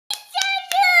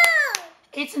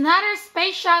It's another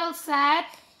space shuttle set.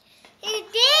 It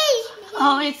is.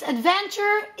 Oh, it's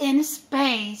Adventure in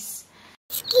Space.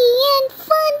 Ski and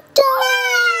Funtime.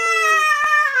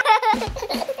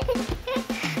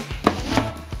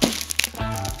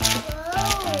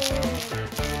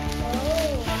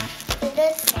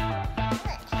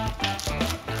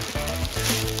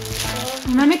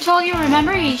 Mommy told you,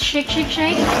 remember? You shake, shake,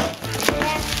 shake.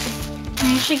 Yeah.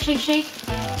 You shake, shake, shake.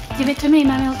 Give it to me,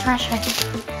 Mommy will trash it.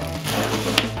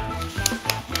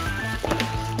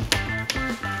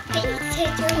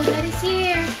 Oh, that is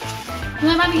here.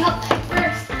 Let Mommy help that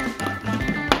first.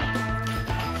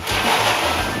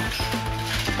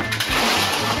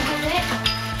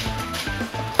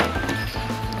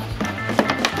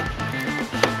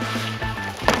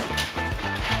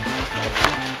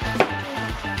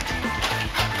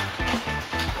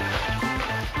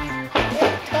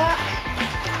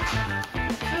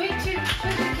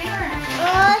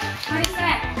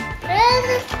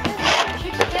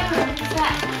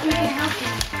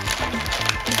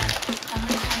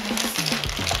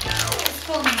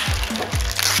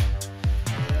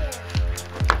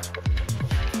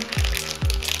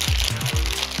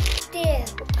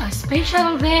 Space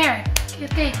shuttle there.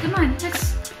 Okay, come on,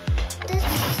 let's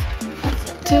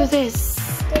do this.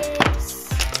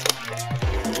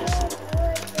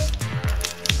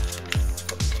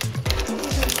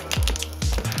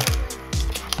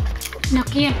 No,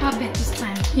 Key and Puppet this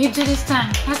time. You do this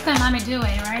time. Last time Mommy do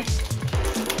it, right?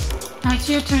 Now it's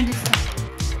your turn this time.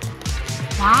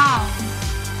 Wow.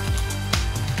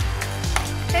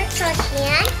 Good job,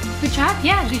 Kian. Good job,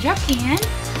 yeah, good job, Kian.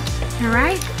 You're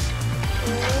right.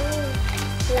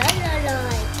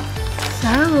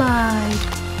 Starlight.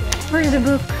 Where's the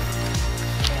book?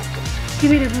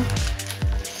 Give me the book.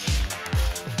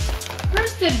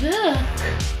 Where's the book?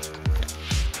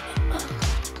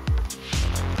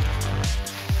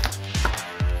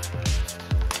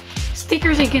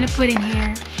 Stickers are gonna put in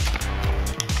here.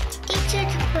 Teacher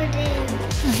to put in.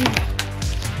 Okay.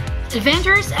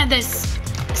 Adventures at the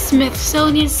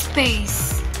Smithsonian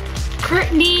Space.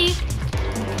 Courtney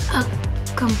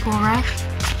Kampora.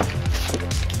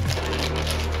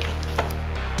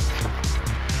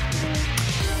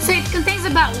 So it contains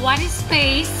about what is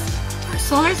space, our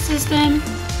solar system,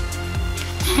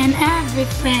 and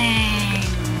everything.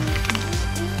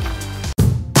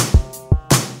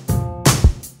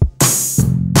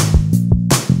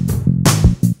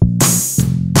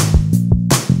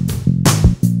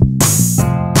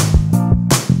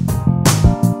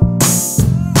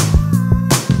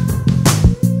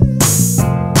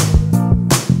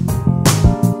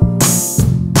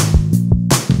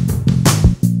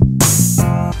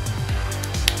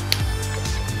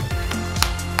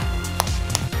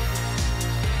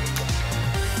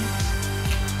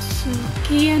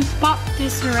 Ian popped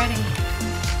this already.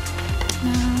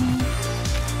 Now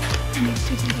I need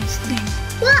to do this thing.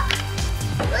 Look!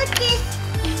 Look this!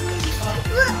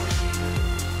 Look!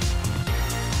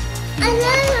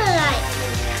 Another light!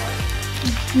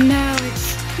 No,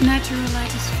 it's natural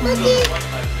light is Look forming.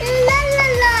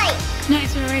 another light! No,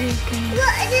 it's already okay.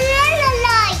 Look, another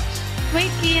light!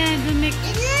 Wait, Ian, don't make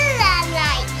Another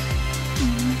light!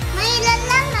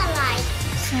 Another light!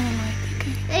 satellite,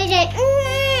 okay. Okay.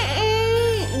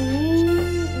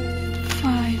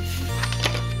 5.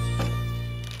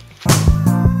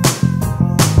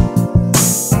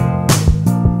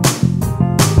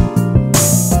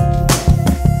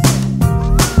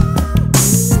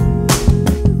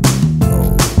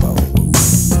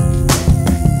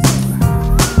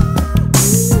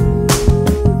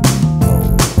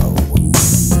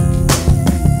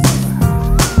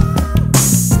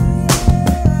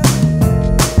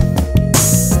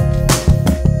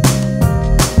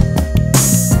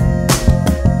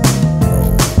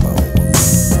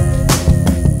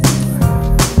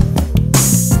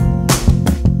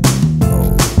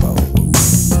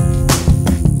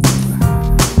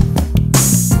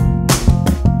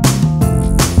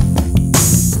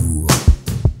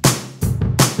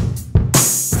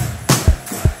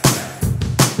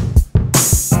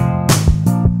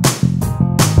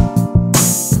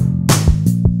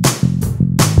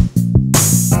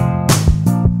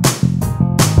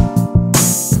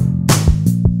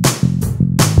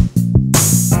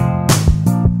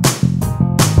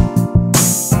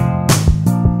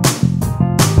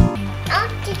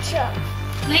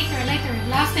 Later.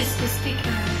 Last is the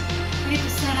sticker. We need to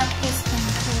set up this thing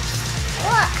first.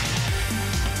 Look!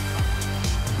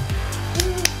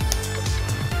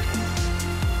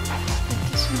 Put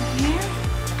this one here.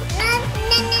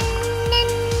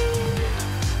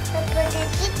 Put the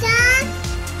guitar.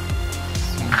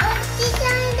 Put the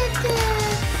guitar in the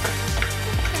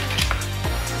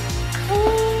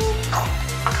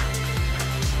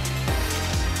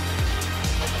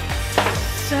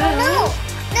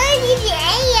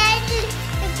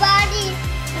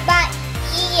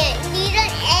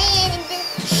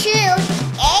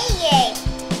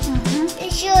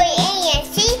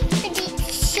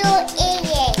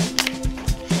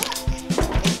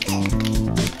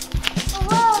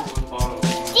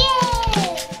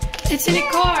in a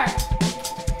car.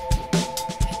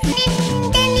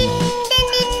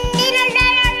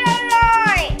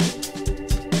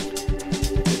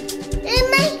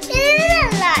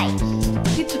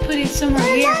 Need to put it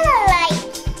somewhere here.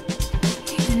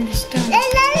 In the stone.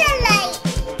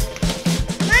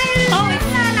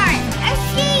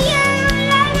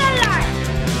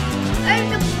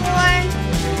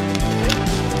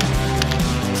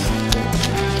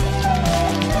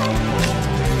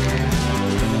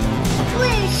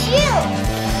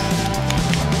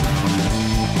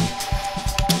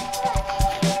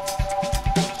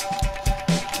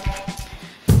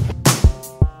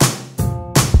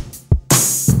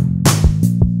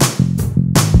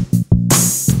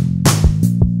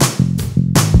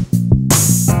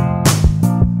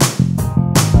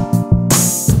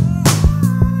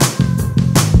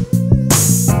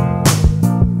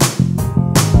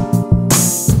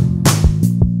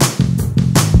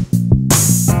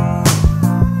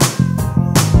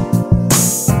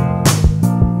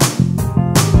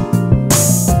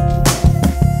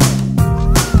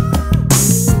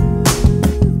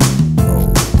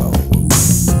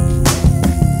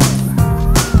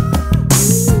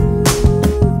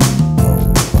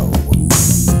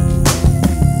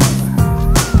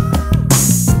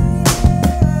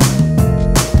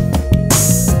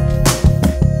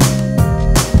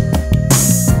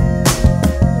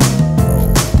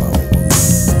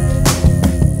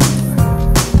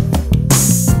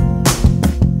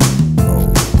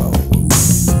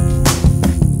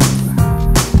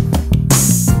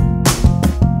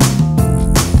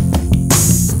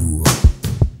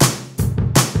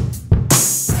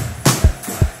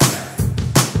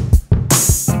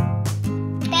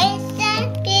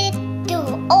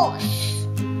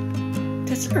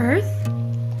 That's Earth?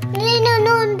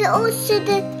 No, the ocean,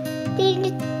 the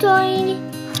tiny,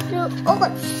 the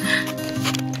ocean.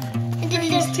 What are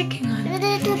you sticking on?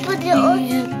 Put the ocean.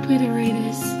 Yeah, put it right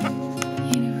as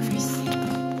universe.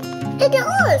 The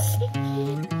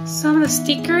ocean. Some of the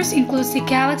stickers include the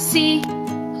galaxy,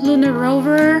 lunar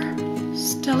rover,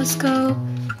 telescope,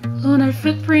 lunar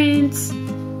footprints,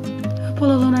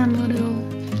 Apollo lunar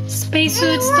module,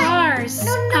 spacesuit, stars,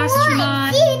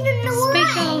 astronaut,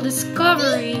 spatial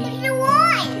discovery.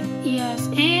 Yes,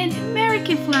 and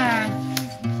American flag.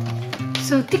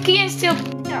 So Tikian still.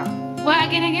 What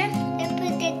again?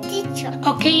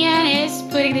 Okay, Yan is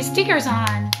putting the stickers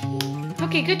on.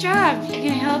 Okay, good job. You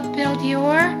can help build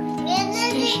your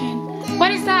station.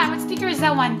 What is that? What sticker is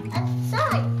that one?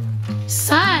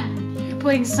 Sun. You're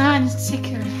putting sun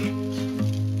sticker.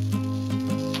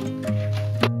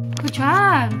 Good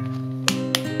job.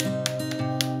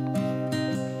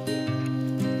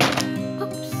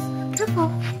 Oops,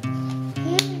 careful.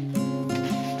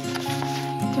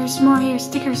 There's more here,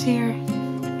 stickers here.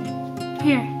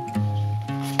 Here.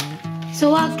 So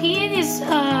while Kian is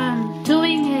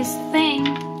doing his thing,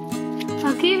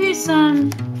 I'll give you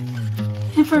some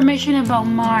information about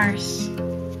Mars.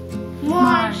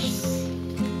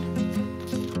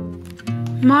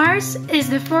 Mars is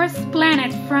the fourth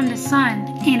planet from the Sun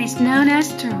and is known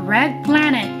as the Red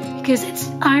Planet because its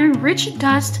iron-rich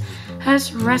dust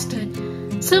has rusted.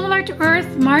 Similar to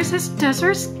Earth, Mars has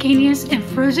deserts, canyons, and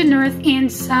frozen North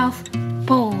and South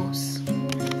poles.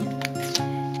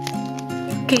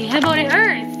 Okay, how about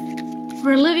Earth?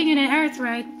 We're living in an Earth,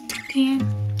 right?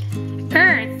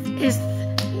 Earth is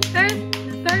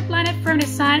the third planet from the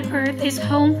Sun. Earth is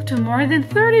home to more than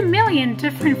 30 million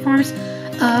different forms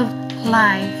of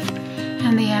life.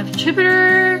 And they have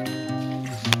Jupiter,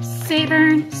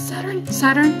 Saturn.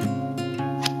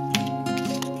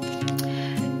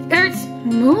 Earth's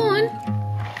moon.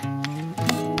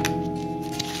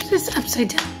 This is upside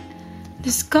down.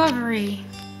 Discovery.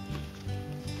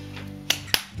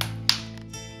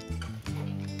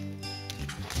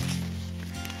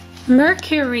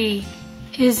 Mercury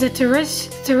is a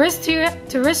terrestrial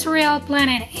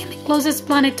planet and the closest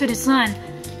planet to the Sun.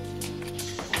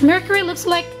 Mercury looks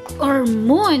like our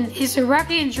moon is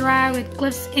rocky and dry with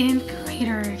cliffs and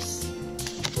craters.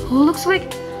 It looks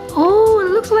like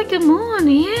a moon,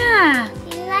 yeah.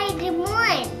 Like the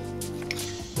moon.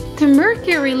 The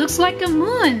Mercury looks like a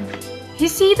moon. You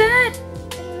see that?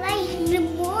 Like the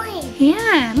moon.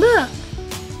 Yeah, look.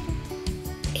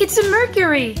 It's a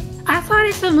Mercury. I thought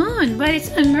it's a moon, but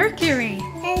it's a Mercury.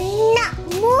 Not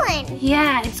moon.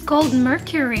 Yeah, it's called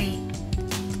Mercury.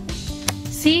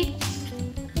 See?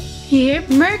 Here,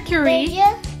 Mercury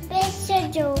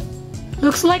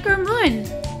looks like our moon.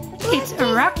 It's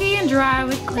rocky and dry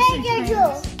with cliffs and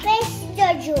craters.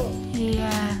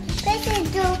 Yeah.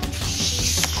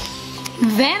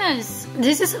 Venus.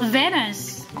 This is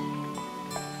Venus.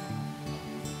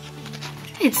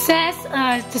 It says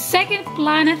the second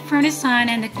planet from the Sun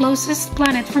and the closest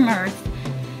planet from Earth.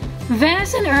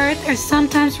 Venus and Earth are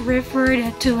sometimes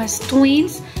referred to as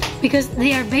twins because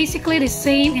they are basically the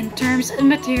same in terms of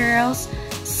materials,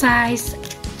 size,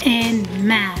 and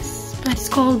mass. But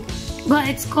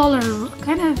it's called a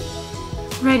kind of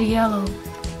red-yellow.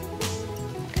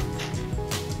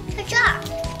 Good job.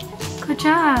 Good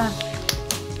job.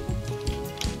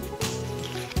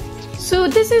 So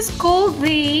this is called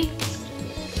the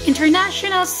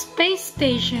International Space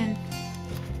Station.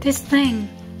 This thing,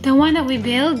 the one that we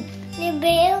build. The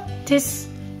bill. This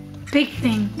big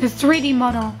thing, the 3D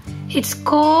model. It's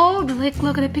called,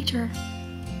 look at the picture.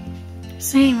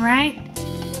 Same, right?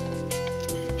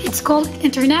 It's called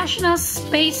International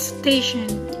Space Station.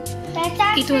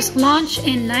 It was launched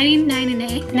in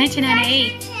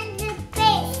 1998.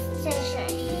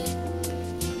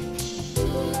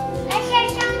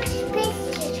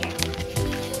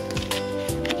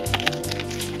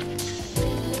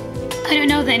 I don't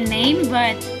know the name,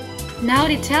 but now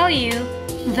they tell you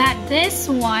that this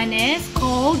one is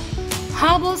called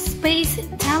Hubble Space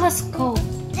Telescope.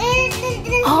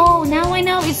 Oh, now I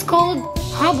know it's called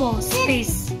Hubble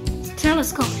Space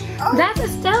Telescope. That's a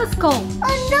telescope.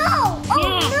 Oh no! Oh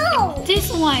Yeah, no!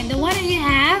 this one, the one that you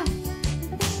have,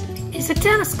 is a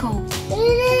telescope.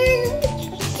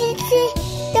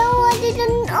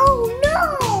 Oh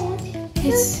no!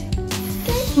 It's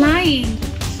flying.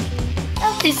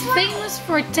 It's famous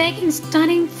for taking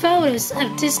stunning photos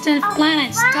of distant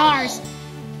planets, stars,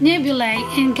 nebulae,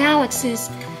 and galaxies.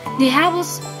 The Hubble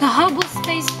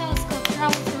Space Telescope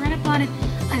travels around the planet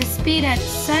at a speed at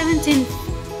 17.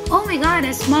 Oh my God,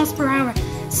 that's miles per hour.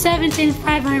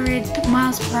 17,500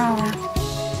 miles per hour.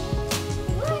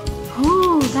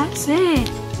 Oh, that's it.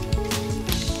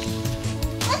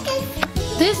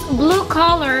 This blue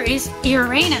color is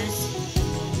Uranus.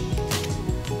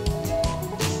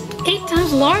 8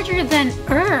 times larger than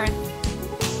Earth.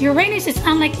 Uranus is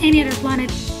unlike any other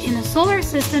planet in the solar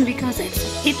system because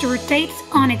it rotates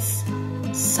on its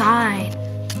side.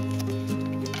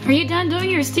 Are you done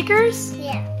doing your stickers?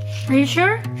 Yeah. Are you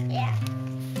sure? Yeah.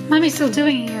 Mommy's still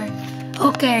doing it here.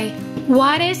 Okay,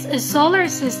 what is a solar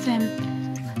system?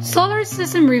 Solar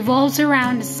system revolves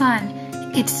around the Sun.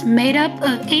 It's made up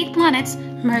of 8 planets: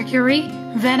 Mercury,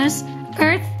 Venus,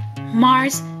 Earth,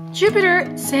 Mars, Jupiter,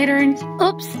 Saturn,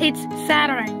 it's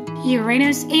Saturn,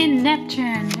 Uranus, and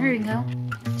Neptune. There you go.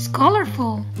 It's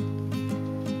colorful.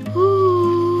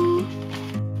 Ooh.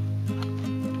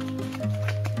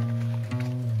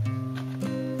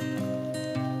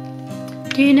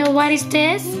 Do you know what is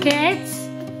this, kids?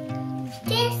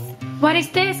 This What is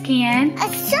this, Kian? a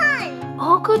sun.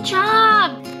 Oh, good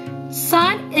job!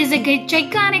 Sun is a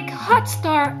gigantic hot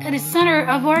star at the center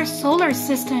of our solar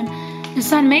system. The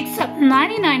Sun makes up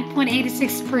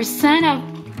 99.86% of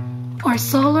our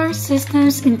solar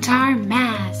system's entire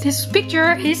mass. This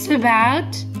picture is about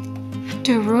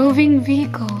the roving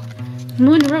vehicle,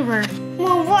 Moon Rover.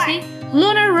 Move on. See?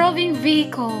 Lunar roving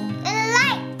vehicle. And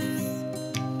lights.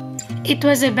 It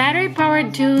was a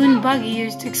battery-powered dune buggy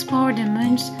used to explore the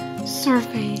moon's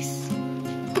surface.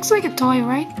 Looks like a toy,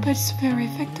 right? But it's very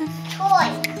effective. Toy.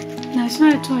 No, it's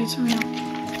not a toy, it's real.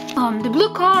 The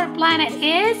blue color planet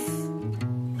is...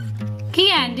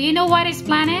 Kian, do you know what is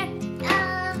planet?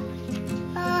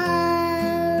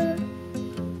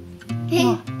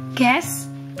 Oh, guess?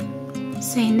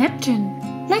 Say Neptune.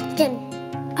 Neptune.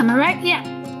 Am I right? Yeah,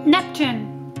 Neptune.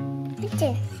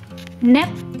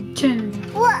 Neptune.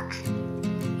 What?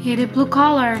 Yeah, the blue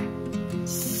color.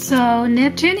 So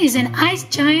Neptune is an ice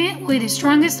giant with the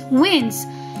strongest winds.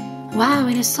 Wow,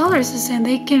 in the solar system,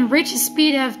 they can reach a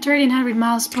speed of 1,300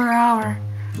 miles per hour.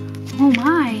 Oh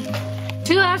my.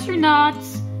 2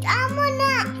 astronauts,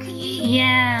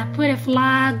 yeah, put a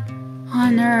flag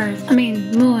on Earth,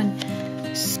 Moon.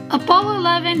 Apollo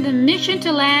 11, the mission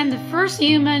to land the first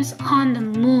humans on the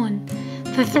moon.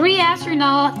 The 3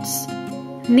 astronauts,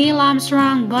 Neil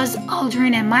Armstrong, Buzz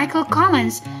Aldrin, and Michael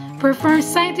Collins, performed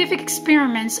scientific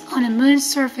experiments on the moon's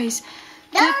surface,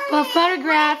 took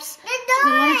photographs of the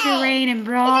lunar terrain, and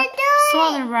brought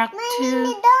soil and rock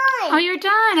to... Oh, you're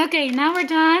done. Okay, now we're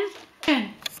done.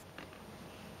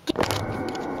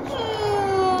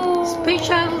 Space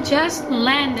shuttle just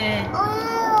landed.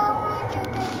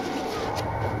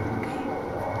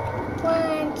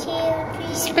 1, 2,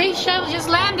 3. Space shuttle just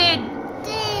landed.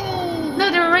 No,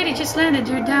 they're already just landed.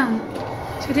 They're down.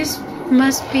 So this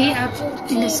must be up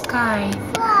in the sky.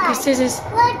 Because this is...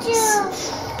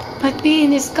 Must be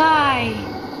in the sky.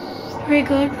 Very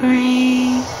good.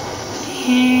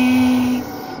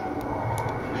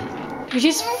 They're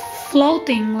just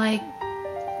floating like...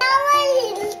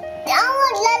 I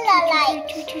want light.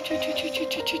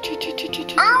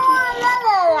 I want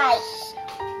another light.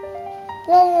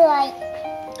 Another light.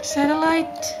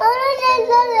 Satellite. Oh, there's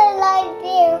another light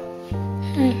there.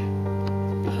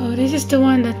 Oh, this is the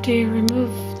one that they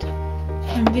removed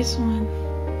from this one.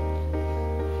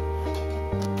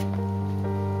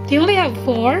 They only have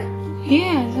 4?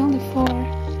 Yeah, it's only 4.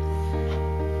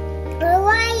 The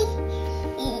white.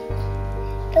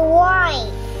 The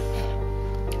white.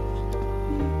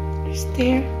 It's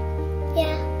there.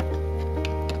 Yeah.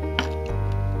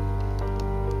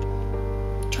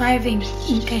 Driving.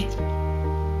 Okay.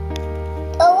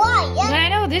 The white. But Yeah. I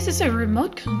know this is a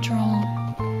remote control.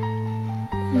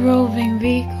 Roving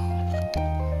vehicle.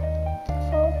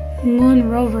 Moon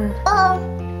rover.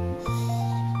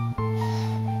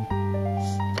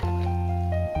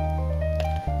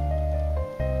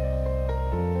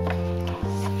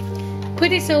 Put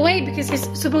this away because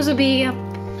it's supposed to be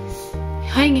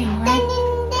hanging, right?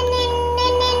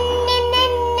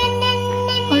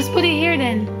 Let's put it here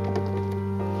then.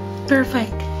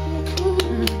 Perfect.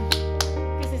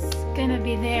 Because it's gonna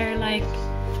be there, like.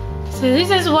 So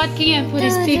this is what Kian put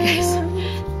his stickers.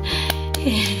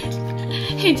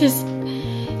 he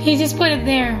just put it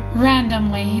there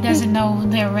randomly. He doesn't know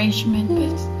the arrangement,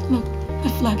 but look, the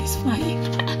flag is flying.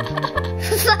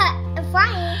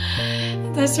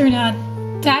 Flying. The astronaut.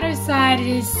 The other side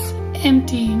is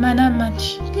empty, but not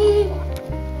much.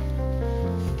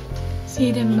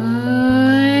 See the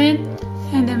moon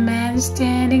and the man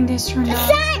standing. The astronaut.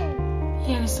 Sun.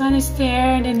 Yeah, the sun is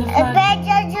there, and then the A flag.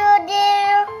 badger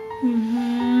there.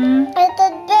 Mm-hmm. And the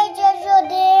badger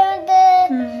there.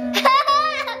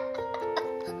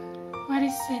 What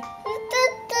is it?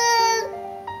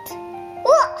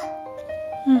 What?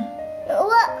 Hmm.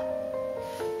 What?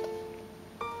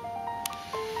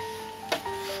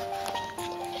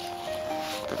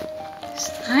 It's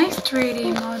nice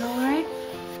 3D model, right?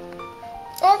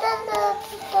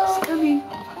 It's coming.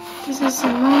 This is a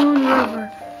moon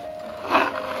rover.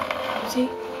 See?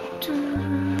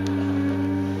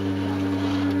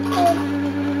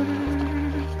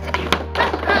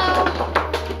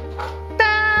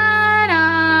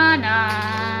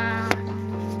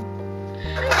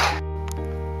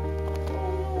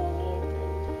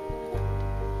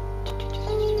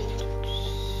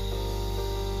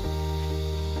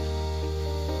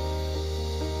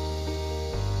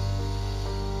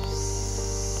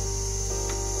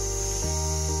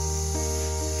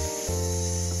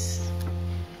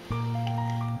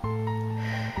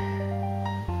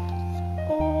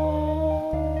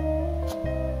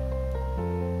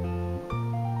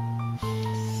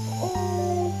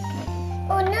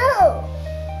 Oh no!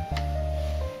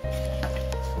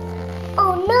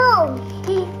 Oh no!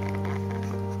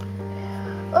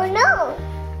 Oh no!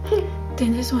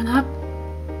 Then this one up.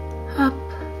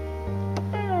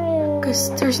 Because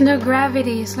there's no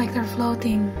gravity, it's like they're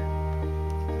floating.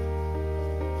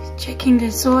 Checking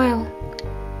the soil.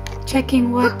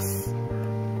 Checking what's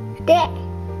There.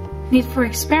 need for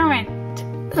experiment.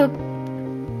 Up.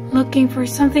 Looking for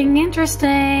something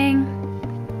interesting.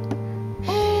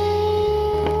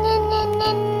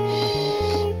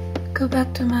 Go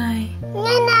back to my...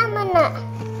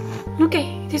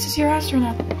 Okay, this is your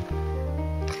astronaut.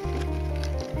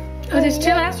 Oh, there's 2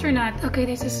 astronauts. Okay,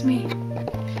 this is me.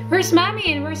 Where's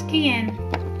Mommy and where's Kian?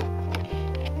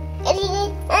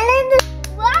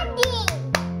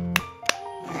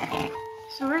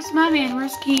 So where's Mommy and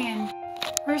where's Kian?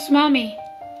 Where's Mommy?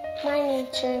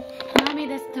 Mommy,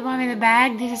 that's the one in the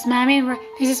bag. This is Mommy and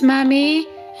this is Mommy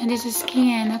and this is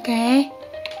Kian, okay?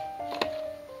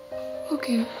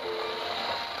 Okay.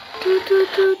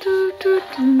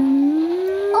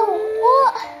 Oh,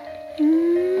 what?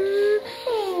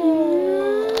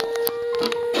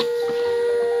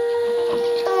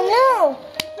 Oh no!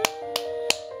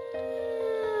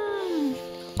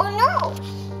 Oh no!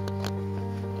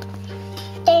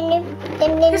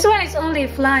 This one is only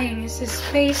flying. It's a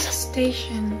space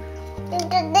station.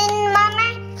 Then Mama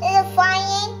is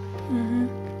flying.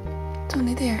 It's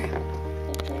only there.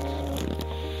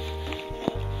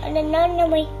 And then no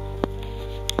way.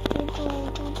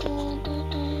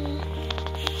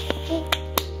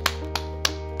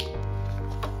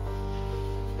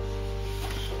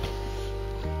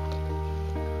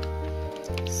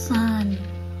 Sun.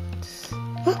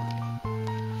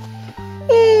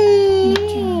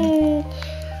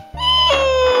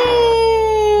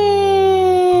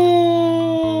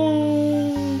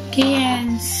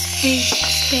 Kian's space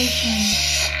station.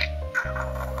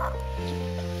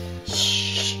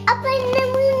 Up in the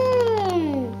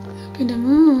moon. Up in the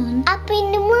moon. Up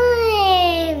in the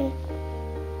moon.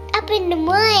 Up in the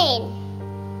moon.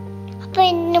 Up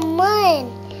in the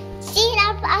moon. See,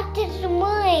 up to the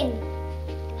moon.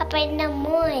 Up in the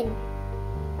moon.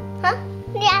 Huh?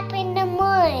 Up in the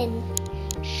moon.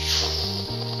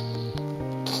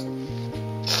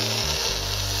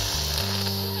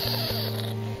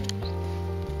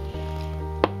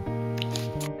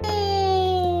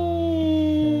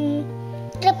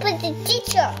 Look at the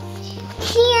teacher.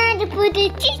 Here, look at the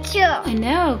teacher. I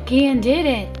know, Kian did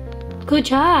it. Good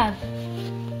job.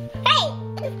 Hey,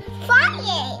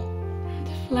 fire.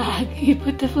 The flag. You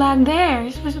put the flag there.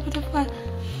 You're supposed to put the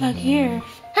flag here.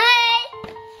 Hey,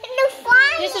 the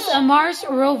fire. This is a Mars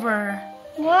rover.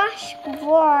 Mars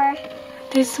rover.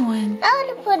 This one. I want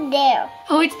to put there.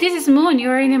 Oh, this is moon.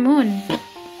 You're in the moon.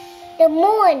 The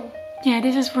moon. Yeah,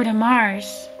 this is for the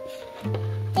Mars.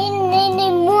 In the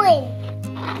moon.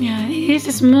 Yeah, this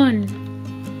is moon.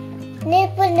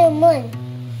 Let's put the moon.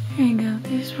 Here you go.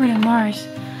 This is for the Mars.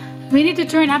 We need to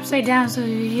turn upside down so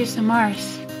we use the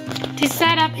Mars. This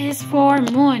setup is for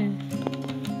moon.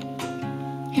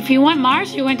 If you want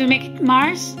Mars, you want to make it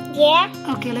Mars? Yeah.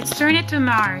 Okay, let's turn it to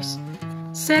Mars.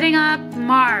 Setting up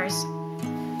Mars.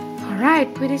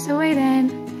 Alright, put this away then.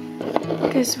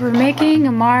 Because we're making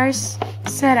a Mars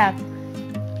setup.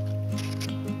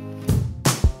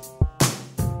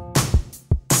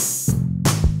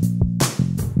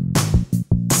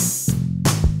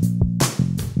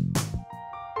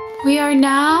 We are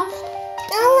now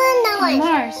on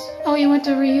Mars. Oh, you want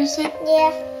to reuse it?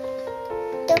 Yeah.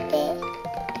 Okay.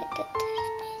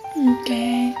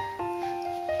 Okay.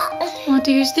 You want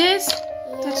to use this?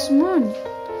 That's moon.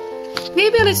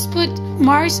 Maybe let's put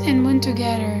Mars and moon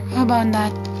together. How about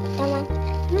that? Come on.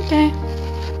 Okay.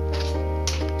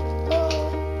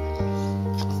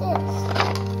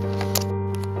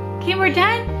 Okay, we're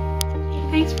done.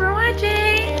 Thanks for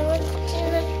watching.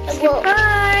 Say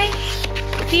bye.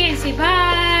 Kian, say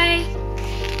bye.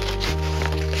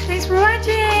 Thanks for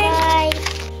watching. Bye.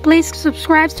 Please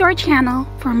subscribe to our channel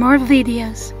for more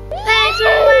videos. Thanks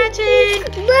for watching.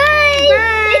 Bye.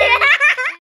 Bye.